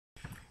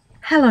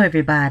Hello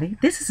everybody,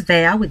 this is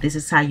Val with This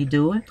Is How You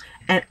Do It,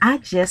 and I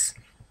just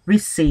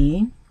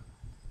received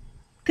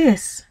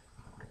this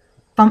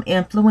from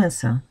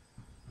Influencer,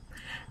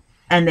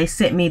 and they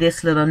sent me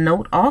this little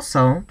note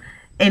also,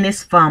 and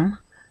it's from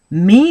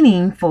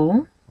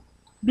Meaningful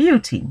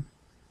Beauty.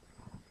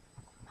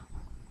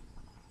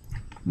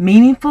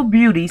 Meaningful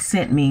Beauty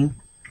sent me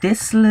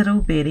this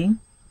little bitty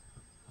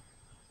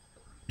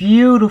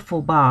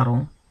beautiful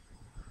bottle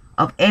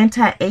of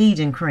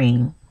anti-aging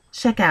cream.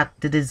 Check out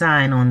the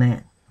design on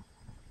that.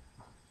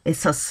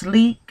 It's a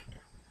sleek,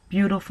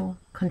 beautiful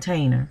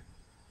container.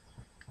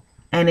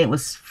 And it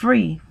was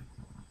free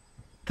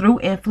through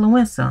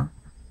Influencer.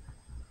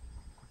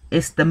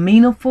 It's the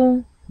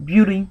Meaningful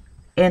Beauty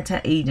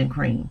Anti-Aging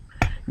Cream.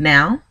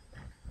 Now,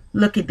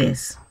 look at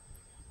this.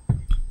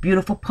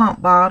 Beautiful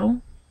pump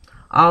bottle.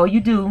 All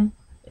you do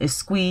is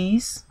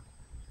squeeze.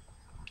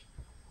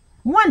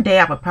 One day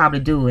I would probably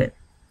do it.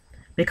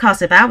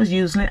 Because if I was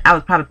using it, I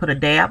would probably put a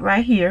dab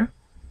right here.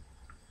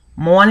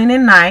 Morning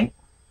and night.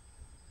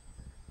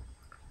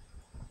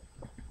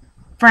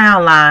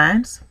 Frown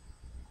lines.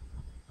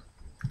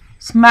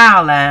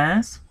 Smile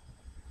lines.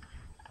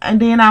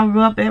 And then I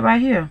rub it right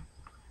here.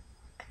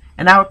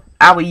 And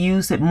I would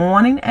use it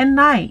morning and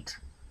night.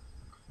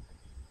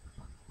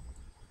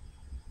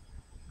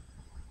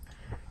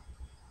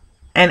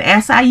 And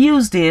as I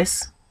use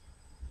this,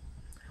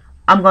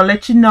 I'm going to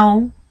let you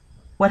know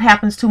what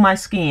happens to my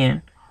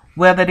skin.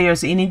 Whether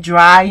there's any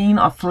drying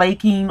or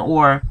flaking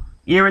or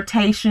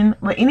irritation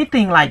or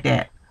anything like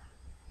that.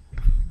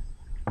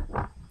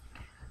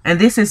 And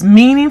this is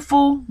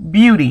Meaningful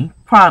Beauty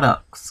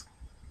products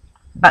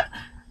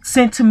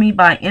sent to me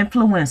by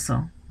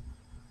Influencer.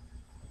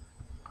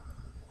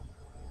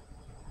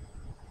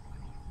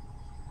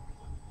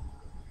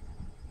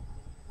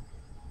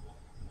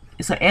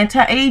 It's an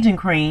anti-aging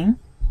cream.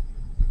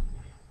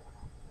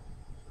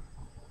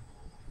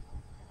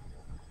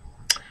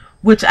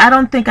 Which I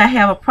don't think I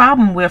have a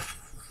problem with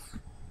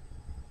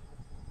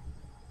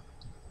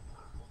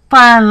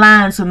fine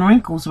lines and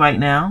wrinkles right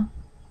now.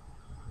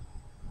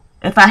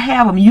 If I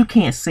have them, you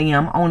can't see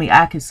them. Only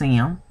I can see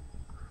them.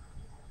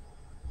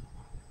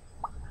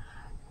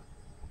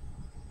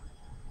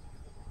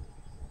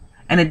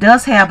 And it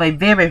does have a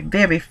very,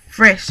 very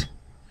fresh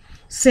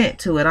scent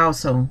to it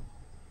also.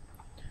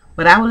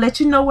 But I will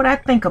let you know what I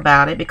think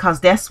about it, because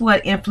that's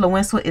what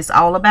Influencer is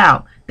all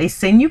about. They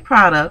send you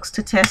products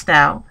to test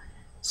out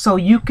so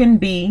you can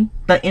be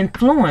the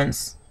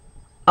influence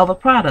of a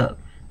product,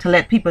 to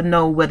let people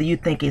know whether you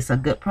think it's a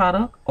good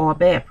product or a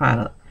bad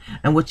product.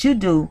 And what you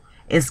do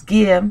is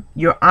give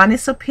your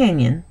honest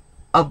opinion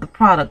of the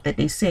product that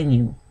they send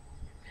you.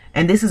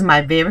 And this is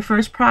my very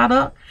first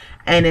product,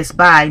 and it's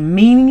by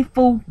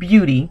Meaningful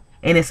Beauty,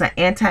 and it's an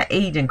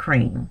anti-aging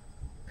cream.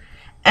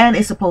 And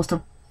it's supposed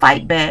to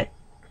fight back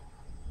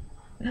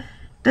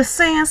the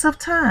sands of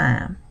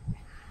time.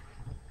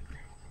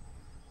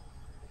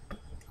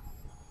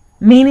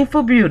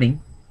 Meaningful Beauty.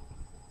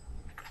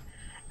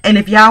 And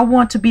if y'all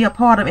want to be a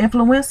part of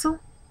Influencer,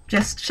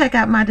 just check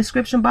out my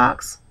description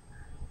box.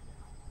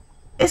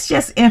 It's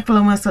just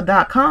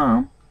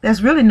influencer.com.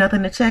 There's really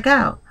nothing to check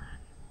out.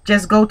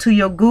 Just go to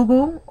your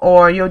Google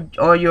or your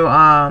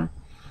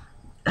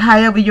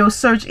however your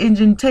search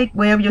engine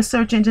wherever your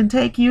search engine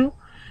take you,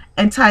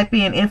 and type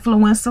in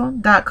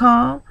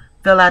influencer.com,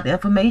 fill out the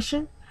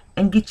information,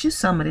 and get you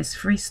some of this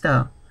free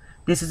stuff.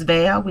 This is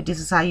Val with This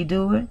Is How You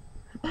Do It,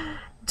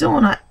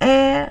 doing an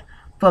ad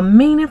for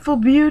Meaningful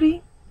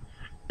Beauty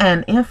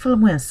and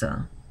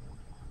Influencer.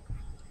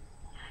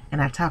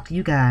 And I'll talk to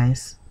you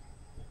guys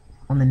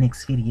on the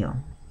next video.